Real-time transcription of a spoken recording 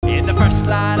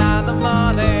light of the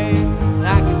morning,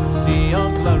 I can see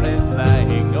your glory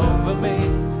flying over me.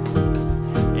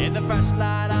 In the first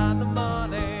light of the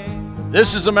morning.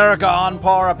 This is America on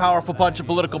Par, a powerful punch of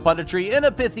political punditry in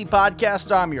a pithy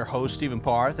podcast. I'm your host, Stephen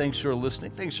Parr. Thanks for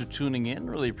listening. Thanks for tuning in.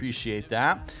 Really appreciate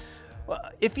that.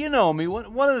 If you know me,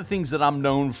 one of the things that I'm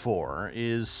known for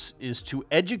is to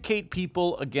educate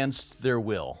people against their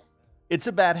will. It's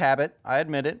a bad habit, I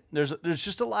admit it. There's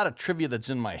just a lot of trivia that's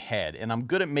in my head, and I'm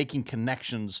good at making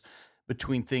connections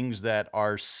between things that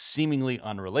are seemingly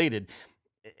unrelated.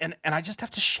 And I just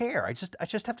have to share. I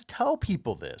just have to tell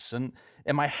people this. And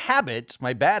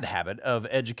my bad habit of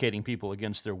educating people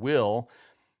against their will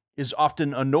is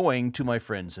often annoying to my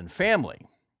friends and family.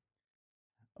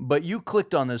 But you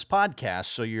clicked on this podcast,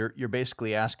 so you're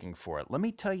basically asking for it. Let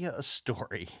me tell you a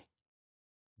story.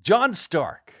 John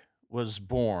Stark was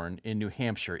born in New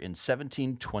Hampshire in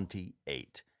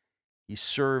 1728. He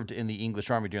served in the English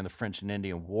army during the French and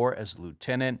Indian War as a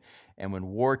lieutenant, and when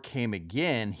war came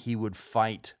again, he would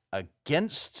fight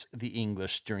against the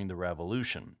English during the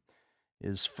Revolution.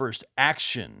 His first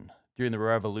action during the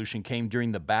Revolution came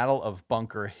during the Battle of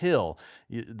Bunker Hill.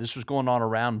 This was going on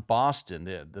around Boston.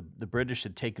 The British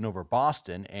had taken over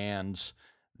Boston, and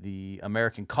the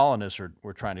American colonists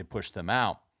were trying to push them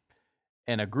out.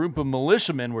 And a group of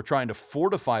militiamen were trying to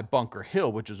fortify Bunker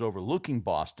Hill, which is overlooking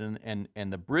Boston,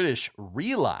 and the British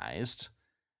realized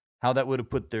how that would have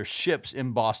put their ships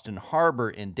in Boston Harbor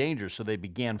in danger, so they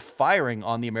began firing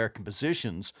on the American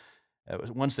positions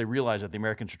once they realized that the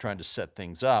Americans were trying to set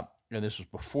things up, and this was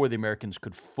before the Americans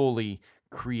could fully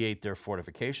create their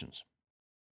fortifications.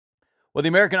 Well, the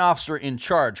American officer in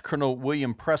charge, Colonel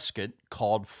William Prescott,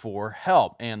 called for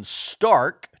help, and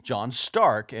John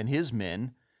Stark, and his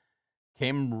men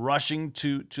came rushing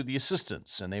to the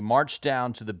assistance, and they marched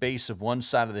down to the base of one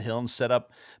side of the hill and set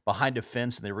up behind a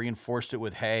fence, and they reinforced it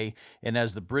with hay. And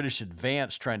as the British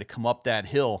advanced trying to come up that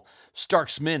hill,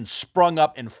 Stark's men sprung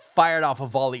up and fired off a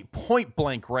volley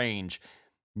point-blank range.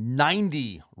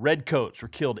 90 redcoats were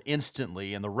killed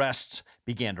instantly, and the rest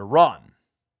began to run.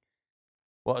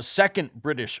 Well, a second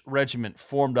British regiment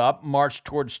formed up, marched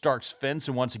towards Stark's fence,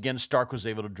 and once again, Stark was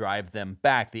able to drive them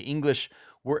back. The English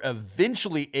were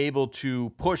eventually able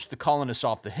to push the colonists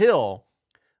off the hill,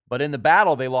 but in the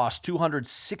battle, they lost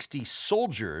 260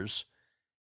 soldiers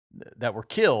that were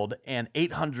killed and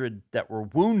 800 that were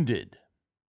wounded.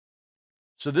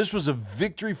 So this was a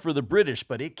victory for the British,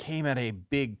 but it came at a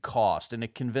big cost, and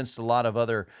it convinced a lot of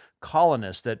other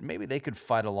colonists that maybe they could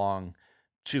fight along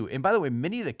too. And by the way,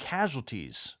 many of the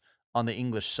casualties on the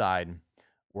English side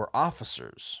were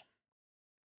officers.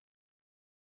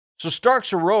 So Stark's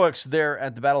heroics there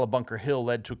at the Battle of Bunker Hill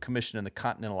led to a commission in the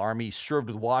Continental Army. He served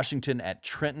with Washington at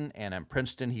Trenton and at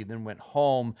Princeton. He then went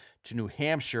home to New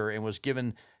Hampshire and was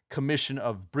given commission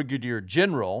of Brigadier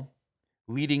General,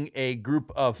 leading a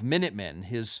group of Minutemen.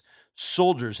 His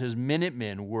soldiers, his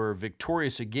Minutemen, were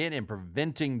victorious again in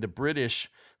preventing the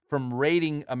British from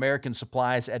raiding American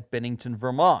supplies at Bennington,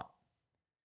 Vermont.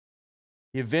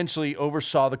 He eventually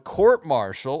oversaw the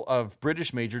court-martial of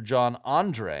British Major John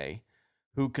Andre,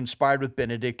 who conspired with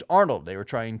Benedict Arnold. They were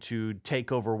trying to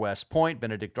take over West Point.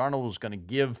 Benedict Arnold was going to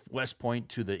give West Point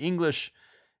to the English.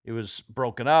 It was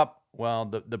broken up. Well,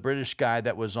 the British guy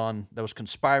that was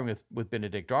conspiring with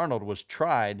Benedict Arnold was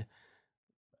tried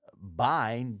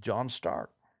by John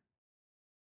Stark.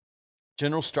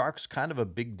 General Stark's kind of a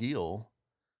big deal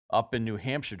up in New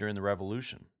Hampshire during the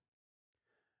Revolution.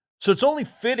 So it's only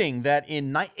fitting that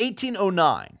in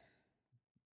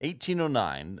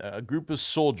 1809, a group of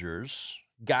soldiers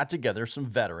got together, some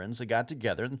veterans, they got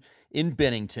together in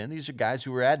Bennington. These are guys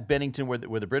who were at Bennington where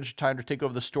the British tried to take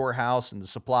over the storehouse and the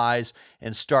supplies,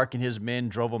 and Stark and his men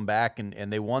drove them back,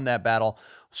 and they won that battle.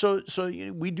 So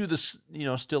we do this,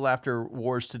 still after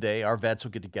wars today. Our vets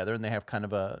will get together, and they have kind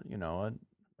of a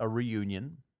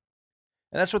reunion.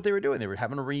 And that's what they were doing. They were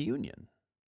having a reunion.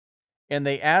 And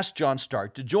they asked John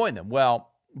Stark to join them.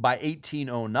 Well, by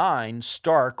 1809,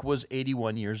 Stark was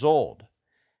 81 years old,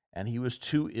 and he was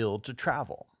too ill to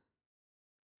travel.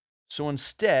 So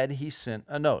instead, he sent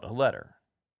a letter.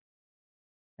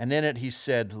 And in it, he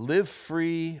said, "Live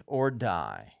free or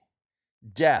die.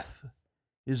 Death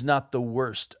is not the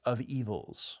worst of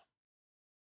evils."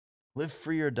 Live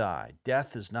free or die.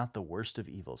 Death is not the worst of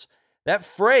evils. That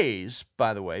phrase,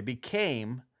 by the way,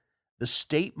 became the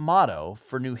state motto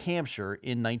for New Hampshire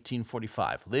in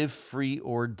 1945. Live free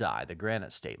or die, the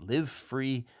Granite State. Live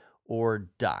free or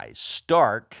die.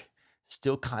 Stark,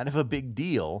 still kind of a big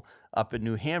deal up in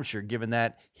New Hampshire, given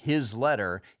that his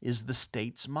letter is the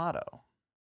state's motto.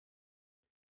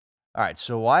 All right,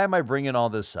 so why am I bringing all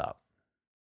this up?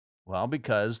 Well,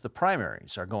 because the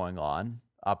primaries are going on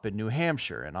up in New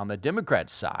Hampshire. And on the Democrat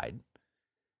side,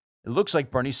 it looks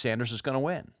like Bernie Sanders is going to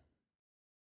win.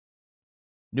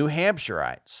 New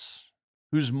Hampshireites,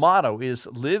 whose motto is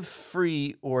live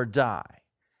free or die.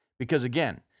 Because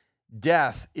again,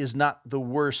 death is not the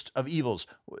worst of evils.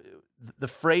 The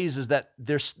phrase is that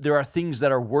there are things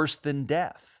that are worse than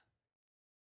death.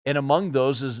 And among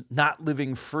those is not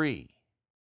living free.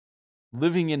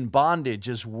 Living in bondage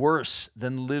is worse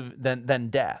than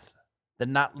death,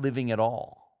 than not living at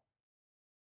all.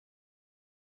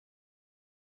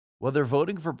 Well, they're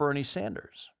voting for Bernie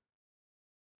Sanders.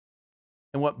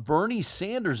 And what Bernie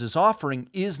Sanders is offering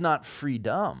is not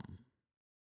freedom.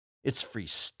 It's free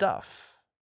stuff.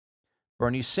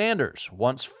 Bernie Sanders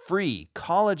wants free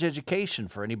college education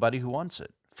for anybody who wants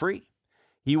it. Free.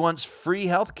 He wants free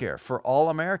health care for all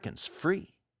Americans.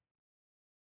 Free.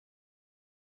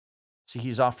 See,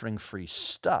 he's offering free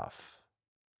stuff.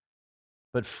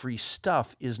 But free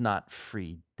stuff is not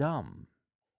freedom.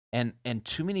 And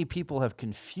too many people have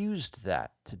confused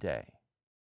that today.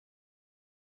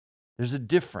 There's a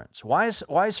difference. Why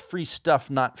is free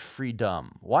stuff not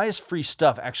freedom? Why is free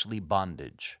stuff actually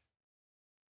bondage?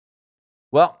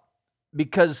 Well,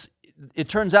 because it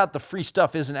turns out the free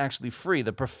stuff isn't actually free.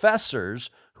 The professors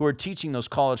who are teaching those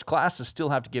college classes still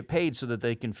have to get paid so that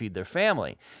they can feed their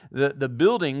family. The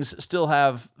buildings still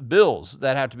have bills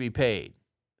that have to be paid.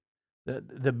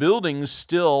 The buildings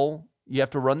still, you have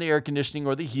to run the air conditioning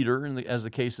or the heater, as the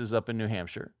case is up in New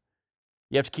Hampshire.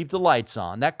 You have to keep the lights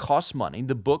on. That costs money.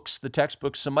 The books, the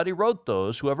textbooks, somebody wrote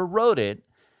those. Whoever wrote it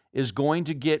is going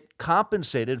to get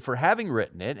compensated for having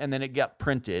written it, and then it got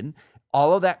printed.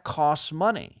 All of that costs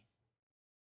money.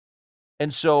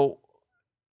 And so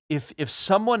if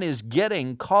someone is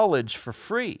getting college for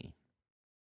free,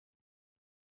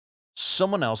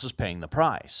 someone else is paying the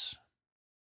price.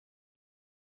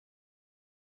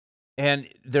 And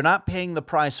they're not paying the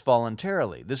price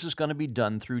voluntarily. This is going to be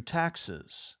done through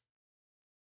taxes.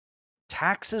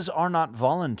 Taxes are not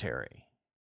voluntary.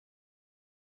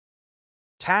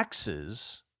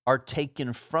 Taxes are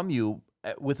taken from you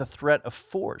with a threat of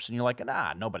force. And you're like,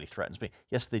 nobody threatens me.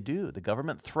 Yes, they do. The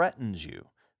government threatens you.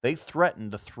 They threaten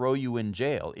to throw you in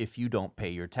jail if you don't pay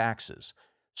your taxes.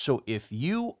 So if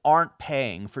you aren't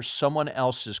paying for someone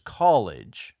else's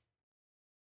college,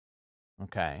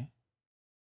 okay,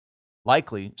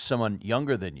 likely someone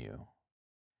younger than you,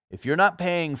 if you're not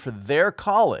paying for their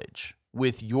college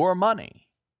with your money,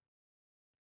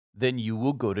 then you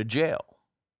will go to jail.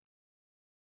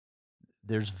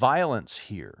 There's violence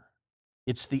here.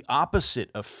 It's the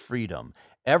opposite of freedom.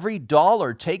 Every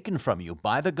dollar taken from you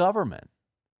by the government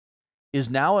is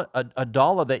now a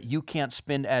dollar that you can't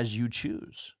spend as you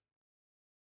choose.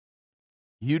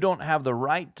 You don't have the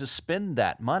right to spend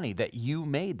that money that you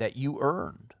made, that you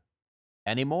earned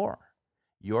anymore.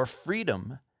 Your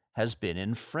freedom has been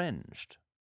infringed.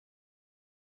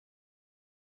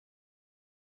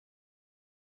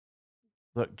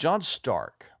 Look, John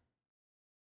Stark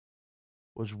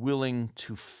was willing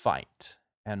to fight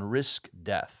and risk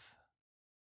death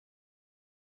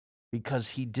because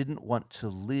he didn't want to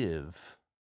live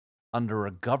under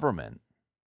a government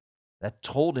that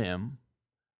told him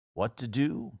what to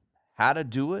do, how to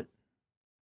do it,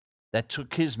 that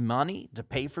took his money to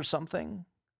pay for something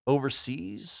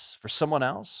overseas for someone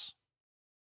else.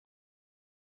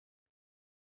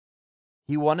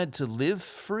 He wanted to live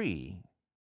free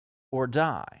or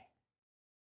die.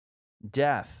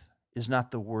 Death is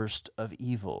not the worst of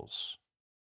evils.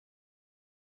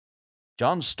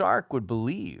 John Stark would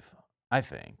believe, I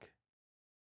think,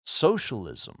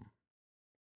 socialism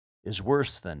is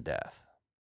worse than death.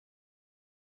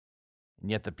 And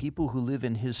yet the people who live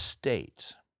in his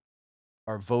state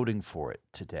are voting for it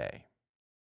today.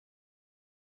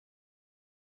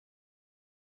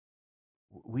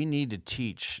 We need to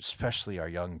teach, especially our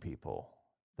young people,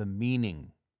 the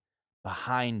meaning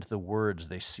behind the words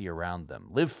they see around them.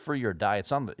 Live free or die.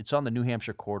 It's on the New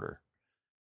Hampshire quarter.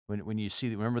 When you see,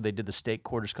 remember they did the state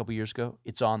quarters a couple years ago?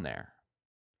 It's on there.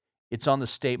 It's on the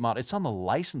state model. It's on the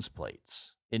license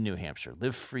plates in New Hampshire.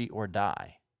 Live free or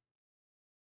die.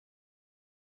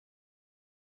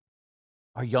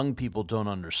 Our young people don't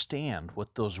understand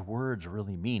what those words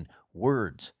really mean.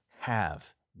 Words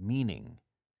have meaning,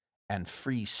 and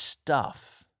free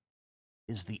stuff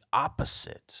is the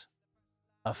opposite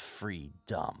of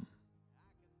freedom.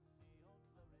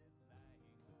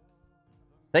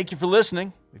 Thank you for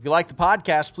listening. If you like the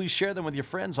podcast, please share them with your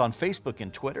friends on Facebook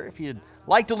and Twitter. If you'd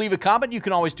like to leave a comment, you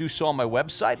can always do so on my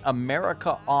website,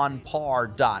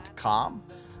 AmericaOnPar.com.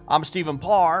 I'm Stephen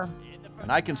Parr, and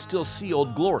I can still see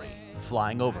Old Glory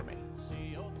flying over me.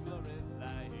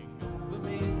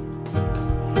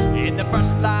 the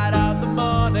first light